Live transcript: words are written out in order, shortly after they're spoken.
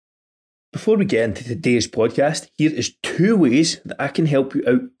Before we get into today's podcast, here is 2 ways that I can help you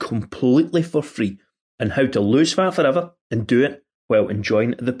out completely for free on how to lose fat forever and do it while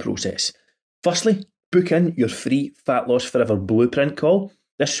enjoying the process. Firstly, book in your free Fat Loss Forever Blueprint call.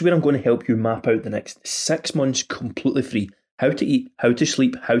 This is where I'm going to help you map out the next 6 months completely free. How to eat, how to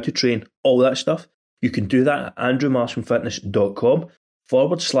sleep, how to train, all that stuff. You can do that at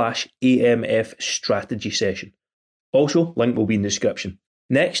andrewmarshamfitness.com/AMF strategy session. Also, link will be in the description.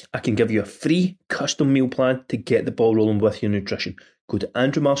 Next, I can give you a free custom meal plan to get the ball rolling with your nutrition. Go to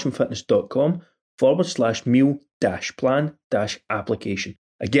andrewmarshamfitness.com/meal-plan-application.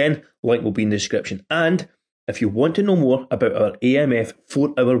 Again, link will be in the description. And if you want to know more about our AMF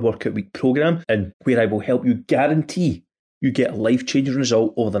 4-hour workout week program, and where I will help you guarantee you get a life-changing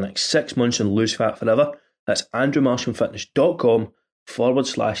result over the next 6 months and lose fat forever, that's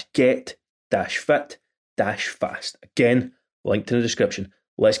andrewmarshamfitness.com/get-fit-fast. Again, linked in the description.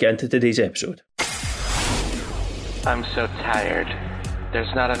 Let's get into today's episode. I'm so tired.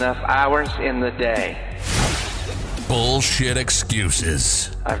 There's not enough hours in the day. Bullshit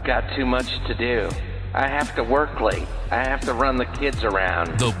excuses. I've got too much to do. I have to work late. I have to run the kids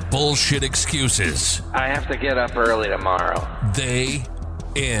around. The bullshit excuses. I have to get up early tomorrow. They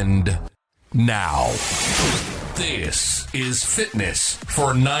end now. This is fitness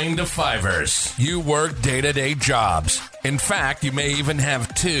for 9-to-5ers. You work day-to-day jobs. In fact, you may even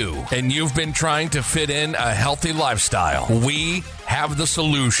have 2, and you've been trying to fit in a healthy lifestyle. We have the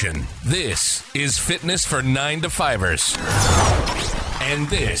solution. This is fitness for 9-to-5ers. And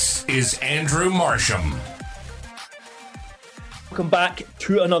this is Andrew Marsham. Welcome back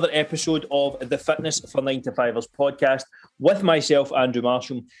to another episode of the Fitness for 9-to-5ers podcast with myself, Andrew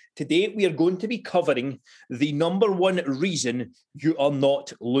Marsham. Today, we are going to be covering the number 1 reason you are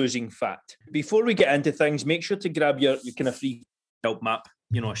not losing fat. Before we get into things, make sure to grab your kind of free help map,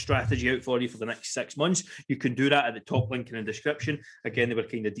 a strategy out for you for the next 6 months. You can do that at the top link in the description. Again, they were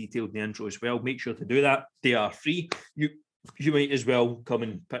kind of detailed in the intro as well. Make sure to do that. They are free. You might as well come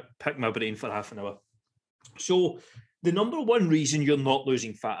and pick my brain for half an hour. So, the number 1 reason you're not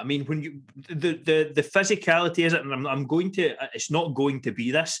losing fat, I mean, when you the physicality is it, and I'm going to, it's not going to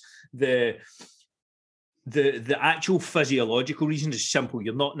be this. The actual physiological reason is simple.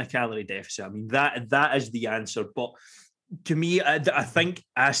 You're not in a calorie deficit. I mean, that is the answer. But to me, I think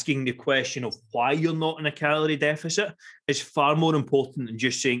asking the question of why you're not in a calorie deficit is far more important than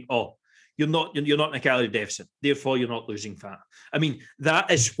just saying, oh, you're not in a calorie deficit, therefore you're not losing fat. I mean,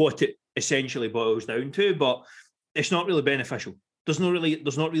 that is what it essentially boils down to, but it's not really beneficial. There's not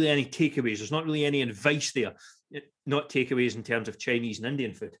really any takeaways. There's not really any advice there. Not takeaways in terms of Chinese and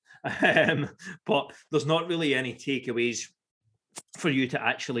Indian food, but there's not really any takeaways for you to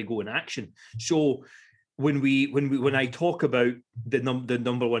actually go in action. So when I talk about the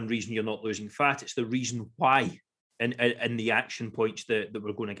number 1 reason you're not losing fat, it's the reason why, and the action points that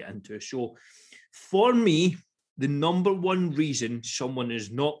we're going to get into. So for me, the number 1 reason someone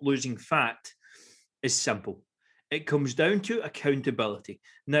is not losing fat is simple. It comes down to accountability.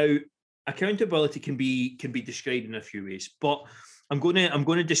 Now, accountability can be described in a few ways, but I'm going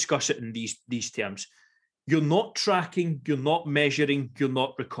to discuss it in these terms. You're not tracking, you're not measuring, you're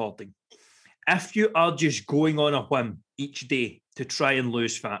not recording. If you are just going on a whim each day to try and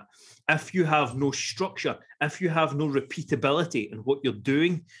lose fat, if you have no structure, if you have no repeatability in what you're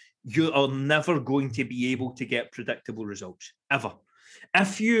doing, you are never going to be able to get predictable results, ever.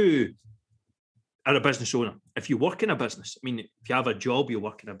 If you are a business owner, if you work in a business, I mean, if you have a job, you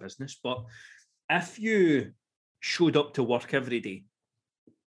work in a business, but if you showed up to work every day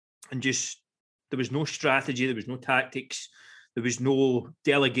and just, there was no strategy, there was no tactics, there was no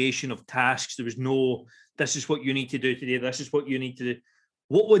delegation of tasks, there was no, this is what you need to do today, this is what you need to do,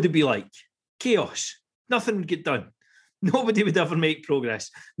 what would it be like? Chaos. Nothing would get done. Nobody would ever make progress.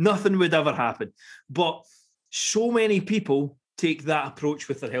 Nothing would ever happen. But so many people take that approach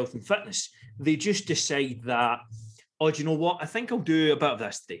with their health and fitness. They just decide that, oh, do you know what? I think I'll do a bit of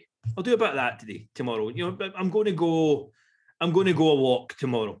this today. I'll do a bit of that today, tomorrow. I'm going to go a walk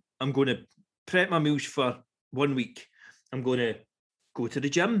tomorrow. I'm going to prep my meals for 1 week. I'm going to go to the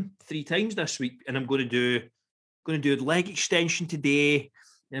gym 3 times this week, and I'm going to do a leg extension today.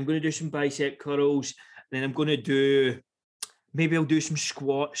 And I'm going to do some bicep curls. And then I'm going to I'll do some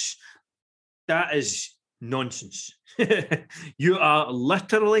squats. That is nonsense. You are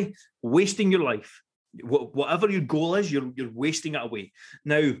literally wasting your life. Whatever your goal is, you're wasting it away.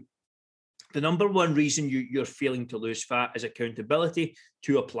 Now, the number 1 reason you're failing to lose fat is accountability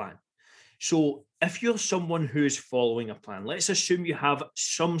to a plan. So if you're someone who is following a plan, let's assume you have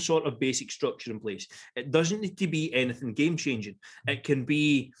some sort of basic structure in place. It doesn't need to be anything game-changing. It can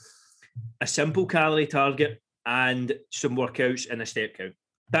be a simple calorie target and some workouts and a step count.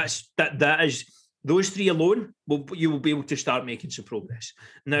 That is those three alone. You will be able to start making some progress.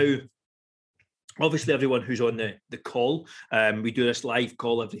 Now, obviously, everyone who's on the call, we do this live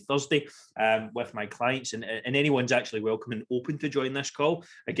call every Thursday with my clients, and anyone's actually welcome and open to join this call.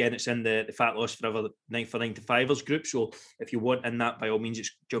 Again, it's in the Fat Loss Forever 9 for 9-to-5ers group. So if you want in that, by all means,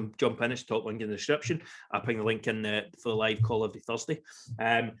 it's jump in. It's top link in the description. I'll ping the link in for the live call every Thursday.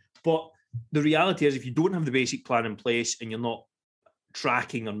 But the reality is, if you don't have the basic plan in place and you're not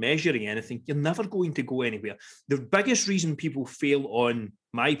tracking or measuring anything, you're never going to go anywhere. The biggest reason people fail on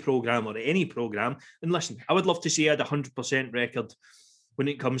my program or any program, and listen, I would love to say I had a 100% record when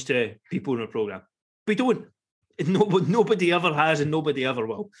it comes to people in a program. We don't. Nobody ever has, and nobody ever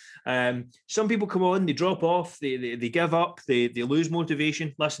will. Some people come on, they drop off, they give up, they lose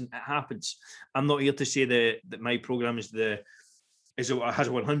motivation. Listen, it happens. I'm not here to say that my program has a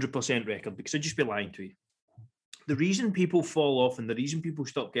 100% record, because I'd just be lying to you. The reason people fall off and the reason people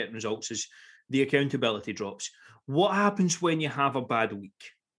stop getting results is the accountability drops. What happens when you have a bad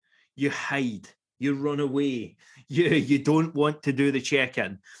week? You hide, you run away, you don't want to do the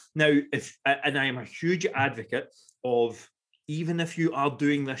check-in. Now, and I am a huge advocate of, even if you are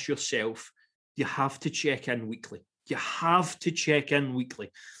doing this yourself, you have to check in weekly. You have to check in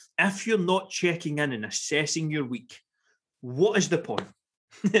weekly. If you're not checking in and assessing your week, what is the point?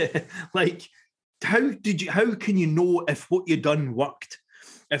 Like, how can you know if what you done worked?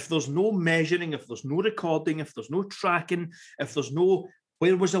 If there's no measuring, if there's no recording, if there's no tracking, if there's no,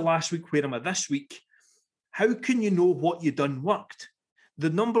 where was I last week, where am I this week? How can you know what you done worked? The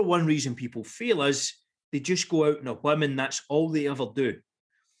number one reason people fail is they just go out in a whim and that's all they ever do.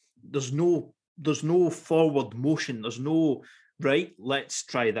 There's no forward motion. There's no, right, let's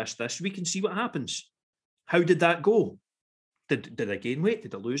try this week and see what happens. How did that go? Did I gain weight?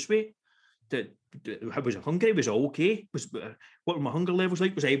 Did I lose weight? Was I hungry? Was I okay? What were my hunger levels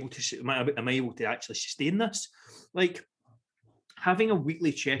like? Am I able to actually sustain this? Like, having a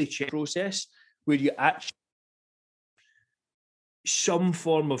weekly check process where you actually some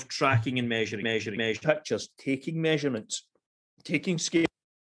form of tracking and measuring pictures, taking measurements, taking scale,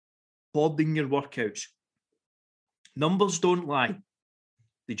 recording your workouts. Numbers don't lie.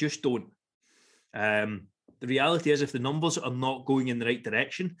 They just don't. The reality is, if the numbers are not going in the right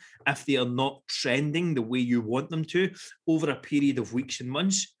direction, if they are not trending the way you want them to over a period of weeks and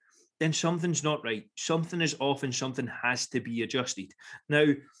months, then something's not right. Something is off and something has to be adjusted. Now,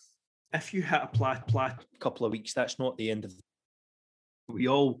 if you hit a couple of weeks, that's not the end of it. We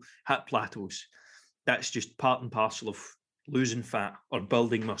all hit plateaus. That's just part and parcel of losing fat or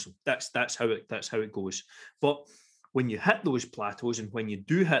building muscle. That's how it goes. But when you hit those plateaus and when you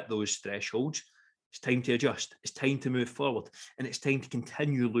do hit those thresholds, it's time to adjust. It's time to move forward, and it's time to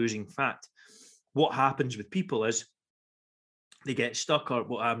continue losing fat. What happens with people is they get stuck, or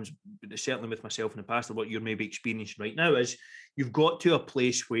what happens, certainly with myself in the past, or what you're maybe experiencing right now, is you've got to a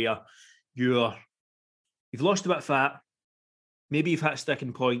place where you've lost a bit of fat, maybe you've hit a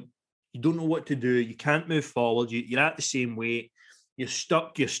sticking point, you don't know what to do, you can't move forward, you're at the same weight, you're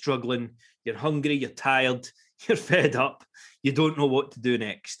stuck, you're struggling, you're hungry, you're tired, you're fed up, you don't know what to do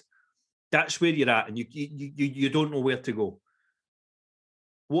next. That's where you're at, and you don't know where to go.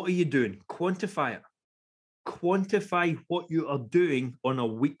 What are you doing? Quantify it. Quantify what you are doing on a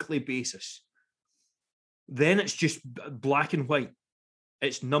weekly basis. Then it's just black and white.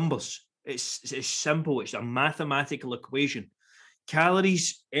 It's numbers. It's simple. It's a mathematical equation.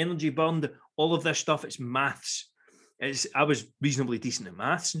 Calories, energy burned, all of this stuff, it's maths. I was reasonably decent at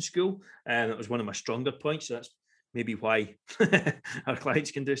maths in school, and it was one of my stronger points, so that's maybe why our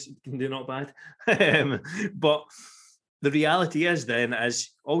clients can do not bad. But the reality is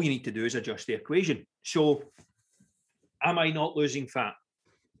all you need to do is adjust the equation. So am I not losing fat?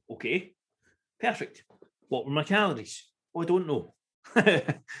 Okay, perfect. What were my calories? Oh, I don't know.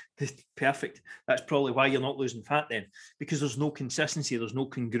 Perfect. That's probably why you're not losing fat then, because there's no consistency, there's no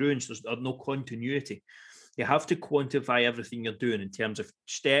congruence, there's no continuity. You have to quantify everything you're doing in terms of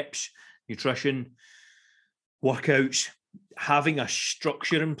steps, nutrition, workouts. Having a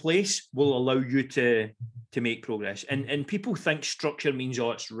structure in place will allow you to make progress. And people think structure means,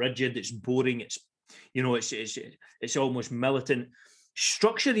 oh, it's rigid, it's boring, it's almost militant.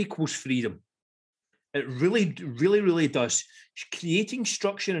 Structure equals freedom. It really, really, really does. Creating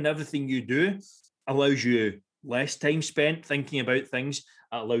structure in everything you do allows you less time spent thinking about things.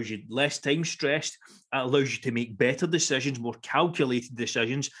 It allows you less time stressed. It allows you to make better decisions, more calculated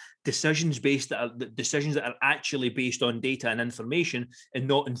decisions that are actually based on data and information, and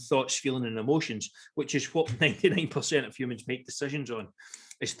not in thoughts, feeling, and emotions, which is what 99% of humans make decisions on.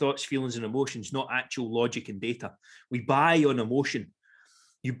 is thoughts, feelings, and emotions, not actual logic and data. We buy on emotion.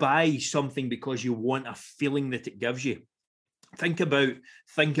 You buy something because you want a feeling that it gives you. Think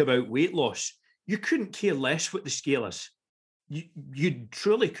about weight loss. You couldn't care less what the scale is. You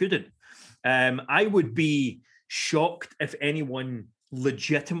truly couldn't. I would be shocked if anyone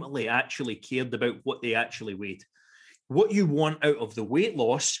legitimately actually cared about what they actually weighed. What you want out of the weight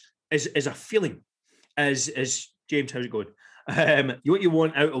loss is a feeling. As James, how's it going? What you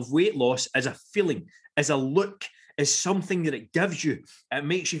want out of weight loss is a feeling, is a look, is something that it gives you. It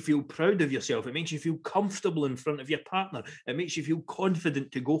makes you feel proud of yourself. It makes you feel comfortable in front of your partner. It makes you feel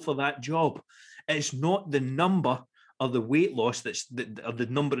confident to go for that job. It's not the number of the weight loss of the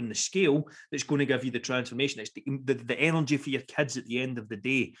number in the scale that's going to give you the transformation. It's the energy for your kids at the end of the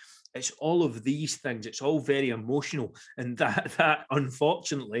day. It's all of these things. It's all very emotional. And that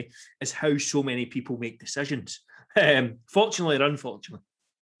unfortunately is how so many people make decisions. Fortunately or unfortunately.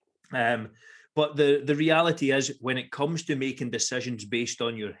 But the reality is, when it comes to making decisions based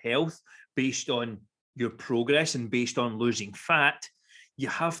on your health, based on your progress, and based on losing fat, you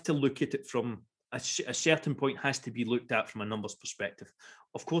have to look at it from a certain point. Has to be looked at from a numbers perspective.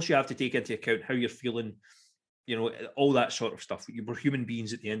 Of course, you have to take into account how you're feeling, all that sort of stuff. We're human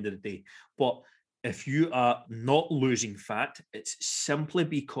beings at the end of the day. But if you are not losing fat, it's simply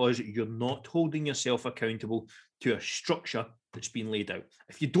because you're not holding yourself accountable to a structure that's been laid out.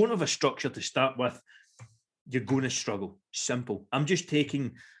 If you don't have a structure to start with, you're going to struggle. Simple. I'm just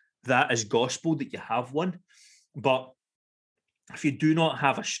taking that as gospel that you have one. But if you do not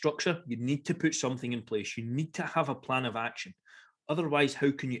have a structure, you need to put something in place. You need to have a plan of action. Otherwise,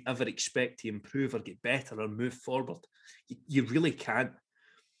 how can you ever expect to improve or get better or move forward? You really can't.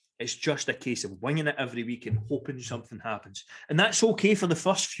 It's just a case of winging it every week and hoping something happens. And that's okay for the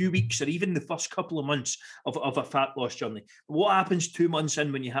first few weeks or even the first couple of months of a fat loss journey. But what happens 2 months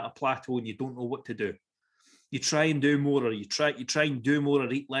in when you hit a plateau and you don't know what to do? You try and do more, or you try and do more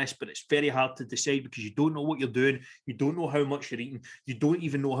or eat less, but it's very hard to decide because you don't know what you're doing. You don't know how much you're eating. You don't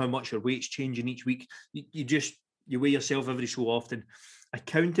even know how much your weight's changing each week. You weigh yourself every so often.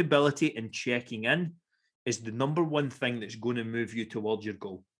 Accountability and checking in is the number one thing that's going to move you towards your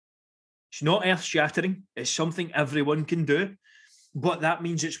goal. It's not earth-shattering. It's something everyone can do, but that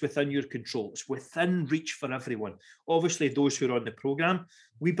means it's within your control. It's within reach for everyone. Obviously, those who are on the program,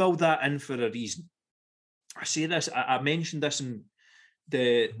 we build that in for a reason. I say this, I mentioned this in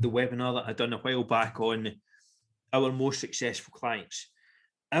the webinar that I'd done a while back on our most successful clients.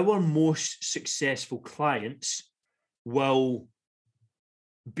 Our most successful clients will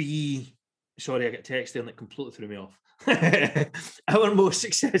be... Sorry, I got text there and it completely threw me off. Our most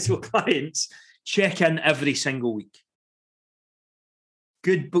successful clients check in every single week.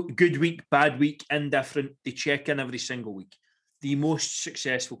 Good week, bad week, indifferent. They check in every single week. The most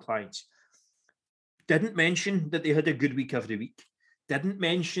successful clients didn't mention that they had a good week every week. Didn't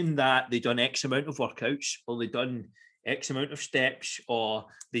mention that they done X amount of workouts, or they done X amount of steps, or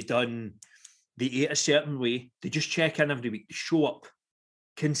they ate a certain way. They just check in every week. They show up.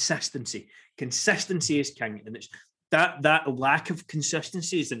 Consistency is king, and it's that lack of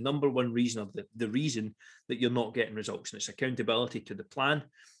consistency is the number one reason of the reason that you're not getting results, and it's accountability to the plan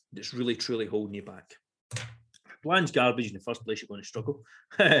that's really truly holding you back. If plan's garbage in the first place, you're going to struggle.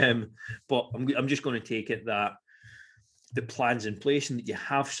 But I'm just going to take it that the plan's in place and that you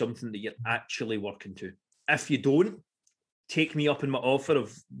have something that you're actually working to. If you don't, take me up in my offer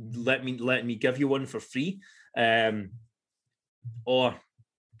of let me give you one for free, or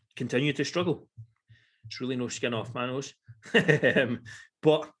continue to struggle. It's really no skin off my nose.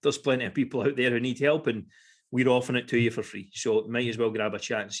 But there's plenty of people out there who need help, and we're offering it to you for free. So might as well grab a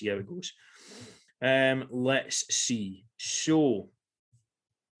chat and see how it goes. Let's see. So,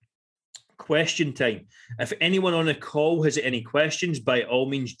 question time. If anyone on the call has any questions, by all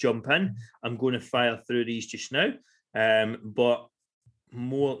means jump in. I'm going to fire through these just now. But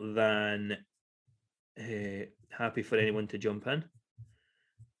more than happy for anyone to jump in.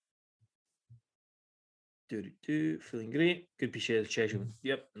 Feeling great. Could be shared the schedule.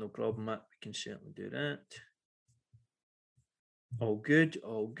 Yep, no problem, Matt. We can certainly do that. All good.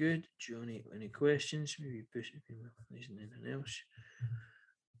 Johnny, any questions? Maybe push it. Isn't anything else?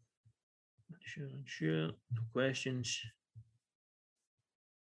 Sure. No questions.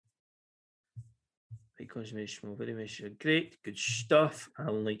 Right, confirmation, small video message. Great, good stuff.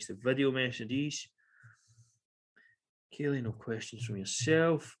 Alan likes the video messages. Kaylee, no questions from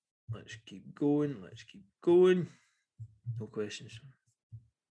yourself. Let's keep going. No questions.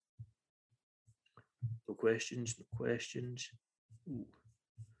 No questions. Ooh.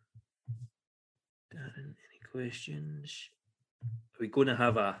 Darren, any questions? we going to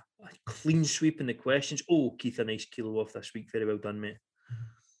have a clean sweep in the questions? Oh, Keith, a nice kilo off this week. Very well done, mate.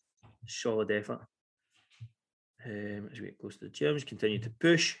 Solid effort. As we get close to the gyms, continue to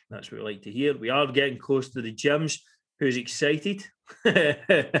push. That's what we like to hear. We are getting close to the gyms. Who's excited?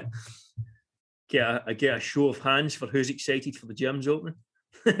 Get a show of hands for who's excited for the gyms opening.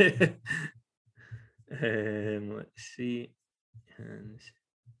 Let's see. Hands.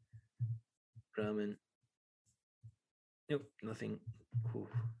 Ramen. Nope, nothing. Oh,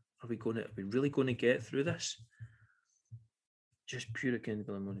 are we really going to get through this? Just pure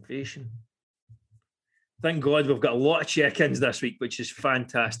accountable motivation. Thank God we've got a lot of check-ins this week, which is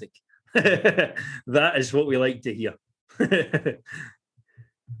fantastic. That is what we like to hear.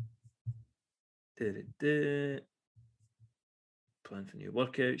 Plan for new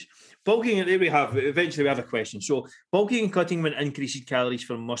workouts. Bulking, there we have, eventually we have a question. So, bulking and cutting when increases calories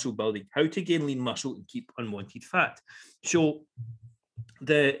for muscle building. How to gain lean muscle and keep unwanted fat. So,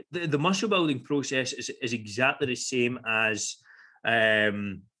 the muscle building process is exactly the same as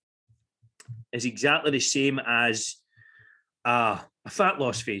a fat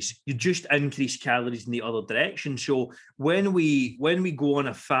loss phase. You just increase calories in the other direction. So when we go on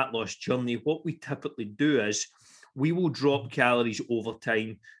a fat loss journey, what we typically do is we will drop calories over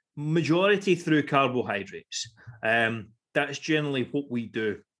time, majority through carbohydrates. That's generally what we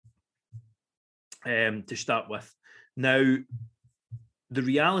do to start with. Now, the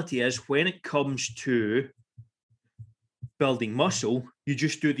reality is when it comes to building muscle, you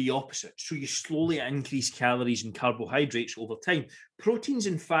just do the opposite. So you slowly increase calories and carbohydrates over time. Proteins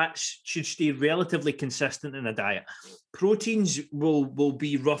and fats should stay relatively consistent in a diet. Proteins will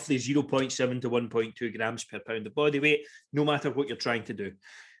be roughly 0.7 to 1.2 grams per pound of body weight, no matter what you're trying to do.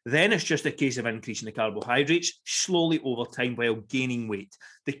 Then it's just a case of increasing the carbohydrates slowly over time while gaining weight.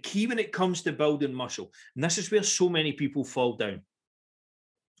 The key when it comes to building muscle, and this is where so many people fall down,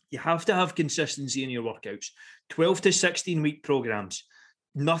 you have to have consistency in your workouts. 12 to 16 week programs.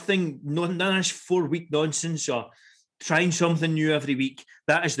 None of this 4-week nonsense or trying something new every week.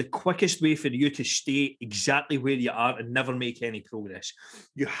 That is the quickest way for you to stay exactly where you are and never make any progress.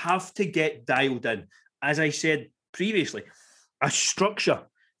 You have to get dialed in. As I said previously, a structure.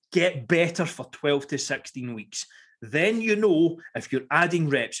 Get better for 12 to 16 weeks. Then you know if you're adding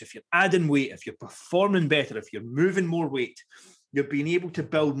reps, if you're adding weight, if you're performing better, if you're moving more weight, you're being able to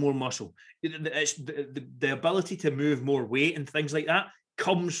build more muscle. It's the ability to move more weight and things like that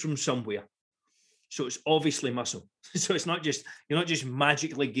comes from somewhere. So it's obviously muscle. So it's not just, you're not just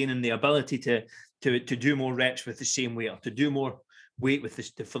magically gaining the ability to do more reps with the same weight or to do more weight with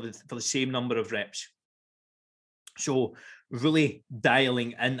this for the same number of reps. So really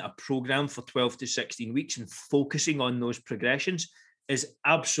dialing in a program for 12 to 16 weeks and focusing on those progressions is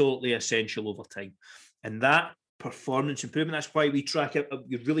absolutely essential over time. And that performance improvement, that's why we track it.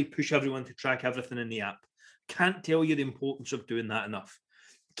 We really push everyone to track everything in the app. Can't tell you the importance of doing that enough.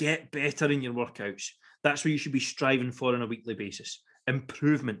 Get better in your workouts. That's what you should be striving for on a weekly basis.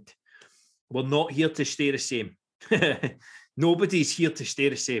 Improvement. We're not here to stay the same. Nobody's here to stay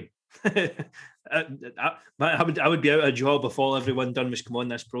the same. I would be out of a job if all everyone done was come on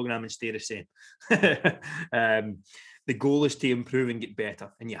this program and stay the same. The goal is to improve and get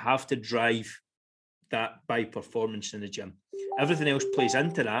better, and you have to drive that by performance in the gym. Everything else plays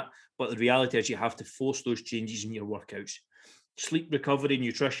into that, but the reality is you have to force those changes in your workouts. Sleep, recovery,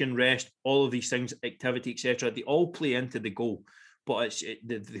 nutrition, rest, all of these things, activity, etc., they all play into the goal, but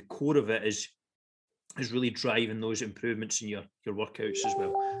the core of it is really driving those improvements in your workouts as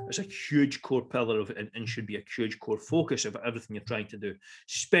well. It's a huge core pillar of it and should be a huge core focus of everything you're trying to do,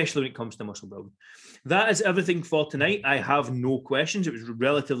 especially when it comes to muscle building. That is everything for tonight. I have no questions. It was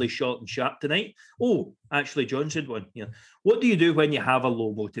relatively short and sharp tonight. Oh, actually, John said one. Yeah. What do you do when you have a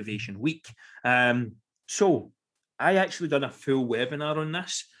low motivation week? So I actually done a full webinar on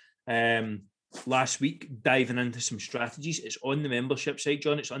this last week, diving into some strategies. It's on the membership site,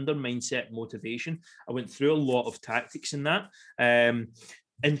 John. It's under Mindset Motivation. I went through a lot of tactics in that.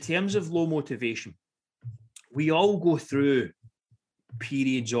 In terms of low motivation, we all go through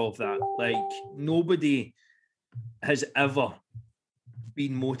periods of that. Like, nobody has ever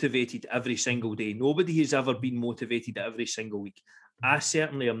been motivated every single day. Nobody has ever been motivated every single week. I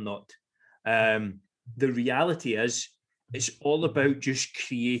certainly am not. The reality is, it's all about just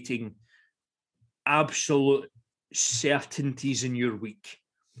creating absolute certainties in your week.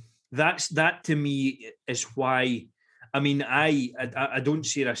 That to me is why. I mean, I don't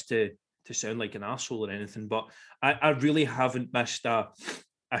say this to sound like an arsehole or anything, but I really haven't missed a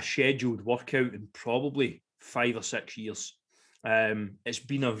scheduled workout in probably 5 or 6 years. It's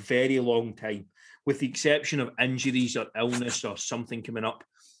been a very long time. with the exception of injuries or illness or something coming up,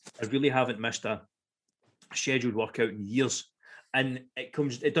 I really haven't missed a scheduled workout in years. And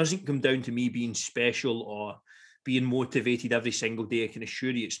it doesn't come down to me being special or being motivated every single day. I can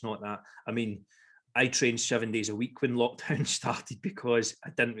assure you it's not that. I mean, I trained 7 days a week when lockdown started because I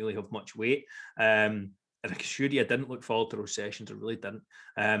didn't really have much weight. And I can assure you I didn't look forward to those sessions. I really didn't.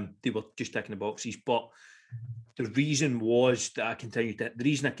 They were just ticking the boxes. But the reason was that the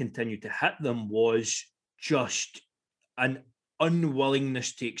reason I continued to hit them was just an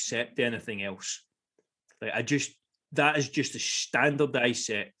unwillingness to accept anything else. Like that is just a standard that I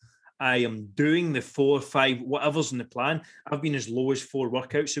set. I am doing the 4 or 5, whatever's in the plan. I've been as low as 4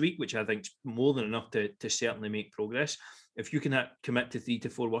 workouts a week, which I think is more than enough to certainly make progress. If you can commit to 3 to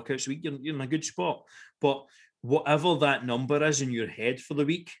 4 workouts a week, you're in a good spot. But whatever that number is in your head for the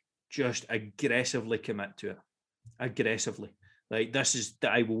week, just aggressively commit to it. Aggressively. Like, this is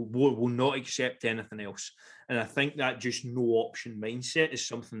that I will not accept anything else. And I think that just no option mindset is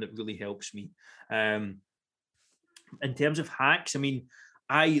something that really helps me. In terms of hacks, I mean,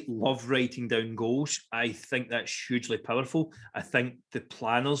 I love writing down goals. I think that's hugely powerful. I think the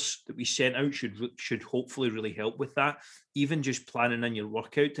planners that we sent out should hopefully really help with that. Even just planning in your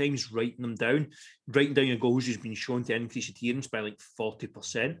workout times, writing them down. Writing down your goals has been shown to increase adherence by like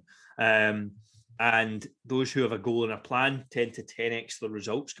 40%. And those who have a goal and a plan tend to 10x the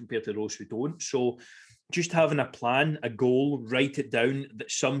results compared to those who don't. So just having a plan, a goal, write it down,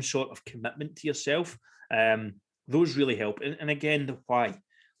 that some sort of commitment to yourself, those really help. And again, the why.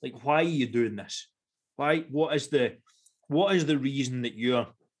 Like, why are you doing this? Why? What is the reason that you're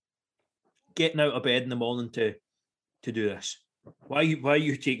getting out of bed in the morning to do this? Why are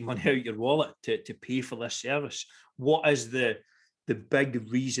you taking money out of your wallet to pay for this service? What is the big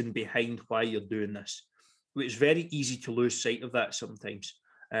reason behind why you're doing this? It's very easy to lose sight of that sometimes.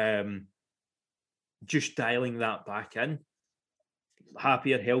 Just dialing that back in.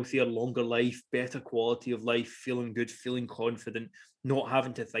 Happier, healthier, longer life, better quality of life, feeling good, feeling confident, not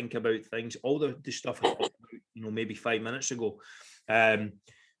having to think about things, all the stuff I talked about, maybe 5 minutes ago.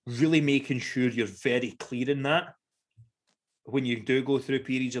 Really making sure you're very clear in that when you do go through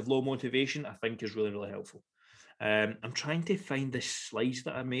periods of low motivation, I think is really, really helpful. I'm trying to find the slides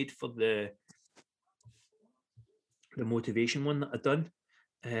that I made for the motivation one that I've done,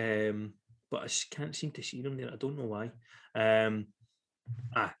 but I can't seem to see them there. I don't know why.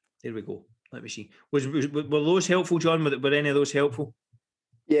 There we go. Let me see. Were those helpful, John? Were any of those helpful?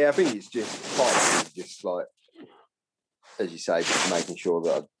 Yeah, I think it's just like, as you say, just making sure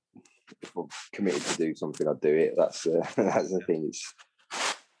that if I'm committed to do something, I do it. That's the thing. It's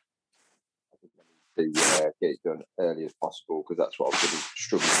to get it done early as possible, because that's what I've been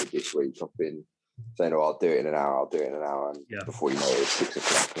struggling with this week. I've been saying, I'll do it in an hour, and before you know it, it's 6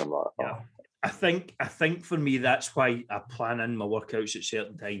 o'clock, and I'm like, I think for me, that's why I plan in my workouts at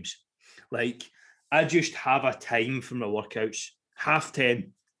certain times. Like, I just have a time for my workouts,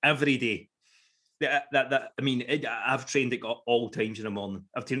 10:30 every day. I've trained at all times in the morning.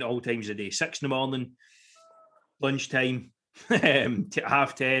 I've trained at all times of the day. 6 in the morning, lunchtime,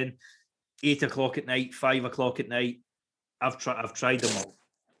 10:30, 8 o'clock at night, 5 o'clock at night. I've tried them all.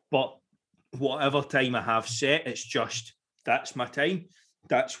 But whatever time I have set, it's just, that's my time.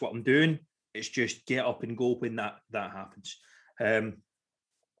 That's what I'm doing. It's just get up and go when that happens.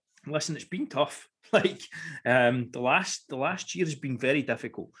 Listen, it's been tough. Like, the last year has been very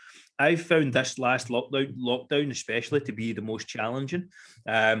difficult. I've found this last lockdown especially to be the most challenging.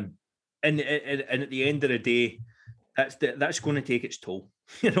 And at the end of the day, that's going to take its toll.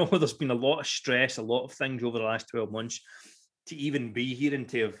 There's been a lot of stress, a lot of things over the last 12 months. To even be here and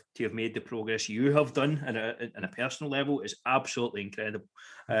to have made the progress you have done in a personal level is absolutely incredible.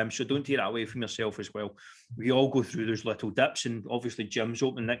 So don't take that away from yourself as well. We all go through those little dips, and obviously gyms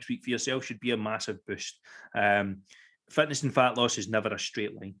opening next week for yourself should be a massive boost. Fitness and fat loss is never a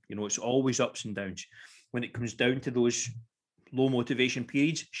straight line. It's always ups and downs. When it comes down to those low motivation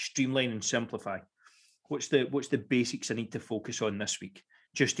periods, streamline and simplify. What's the basics I need to focus on this week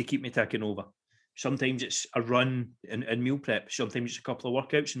just to keep me ticking over? Sometimes it's a run and meal prep. Sometimes it's a couple of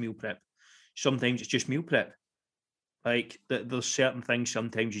workouts and meal prep. Sometimes it's just meal prep. Like, there's certain things.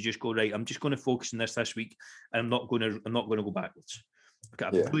 Sometimes you just go, right, I'm just going to focus on this week, and I'm not going to go backwards. I've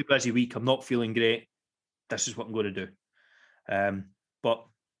got a really busy week. I'm not feeling great. This is what I'm going to do. But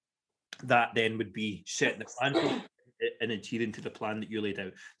that then would be setting the plan and adhering to the plan that you laid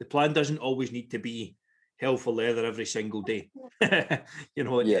out. The plan doesn't always need to be hell for leather every single day. It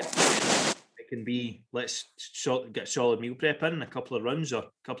can be, let's get solid meal prep in, a couple of runs or a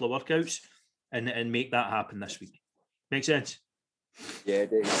couple of workouts, and make that happen this week. Make sense? Yeah,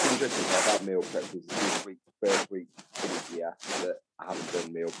 it's interesting about meal prep because this week, first week of the year that I haven't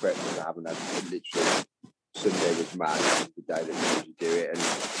done meal prep and I haven't had literally Sunday was mad. The day that we usually do it, and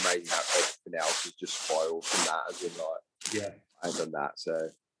it's amazing how everything else is just spoiled from that. As in, like, I ain't done that, so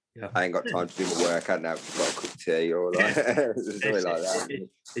I ain't got time to do my work. I don't know if I've got a cup of tea or like something like that.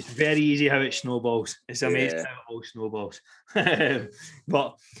 It's very easy how it snowballs. It's amazing how it all snowballs.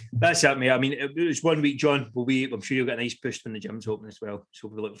 But that's it, mate. I mean, it was 1 week, John. I'm sure you'll get a nice boost when the gym's open as well. So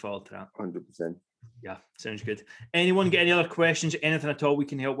we'll look forward to that. 100%. Yeah, sounds good. Anyone get any other questions? Anything at all we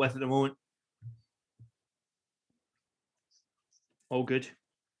can help with at the moment? All good.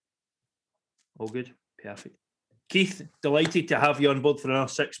 All good. Perfect. Keith, delighted to have you on board for another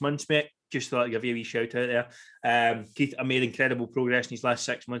 6 months, mate. Just thought I'd give you a wee shout out there. Keith made incredible progress in his last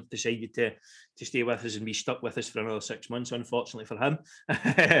 6 months, decided to stay with us and be stuck with us for another 6 months, unfortunately for him.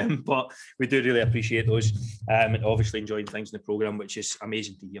 But we do really appreciate those and obviously enjoying things in the programme, which is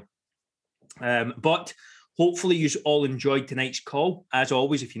amazing to hear. But hopefully you all enjoyed tonight's call. As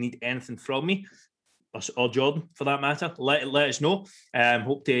always, if you need anything from me, or Jordan for that matter, let us know.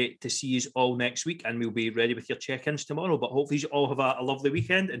 Hope to see you all next week, and we'll be ready with your check-ins tomorrow. But hopefully you all have a lovely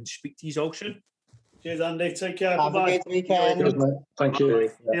weekend and speak to you all soon. Cheers, Andy. Take care. Have a good weekend. Thank you.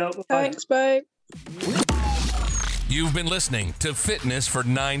 Yeah, Thanks, bye. You've been listening to Fitness for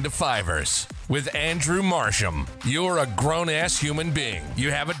 9 to 5ers with Andrew Marsham. You're a grown-ass human being.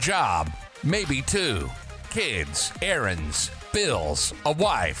 You have a job, maybe 2, kids, errands, bills, a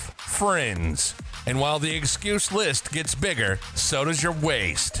wife, friends. And while the excuse list gets bigger, so does your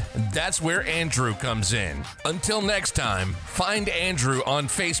waist. That's where Andrew comes in. Until next time, find Andrew on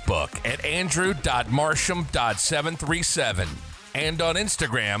Facebook at andrew.marsham.737 and on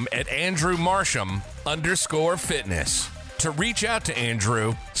Instagram at andrewmarsham_fitness. To reach out to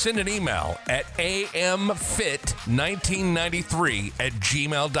Andrew, send an email at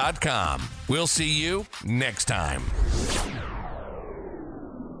amfit1993@gmail.com. We'll see you next time.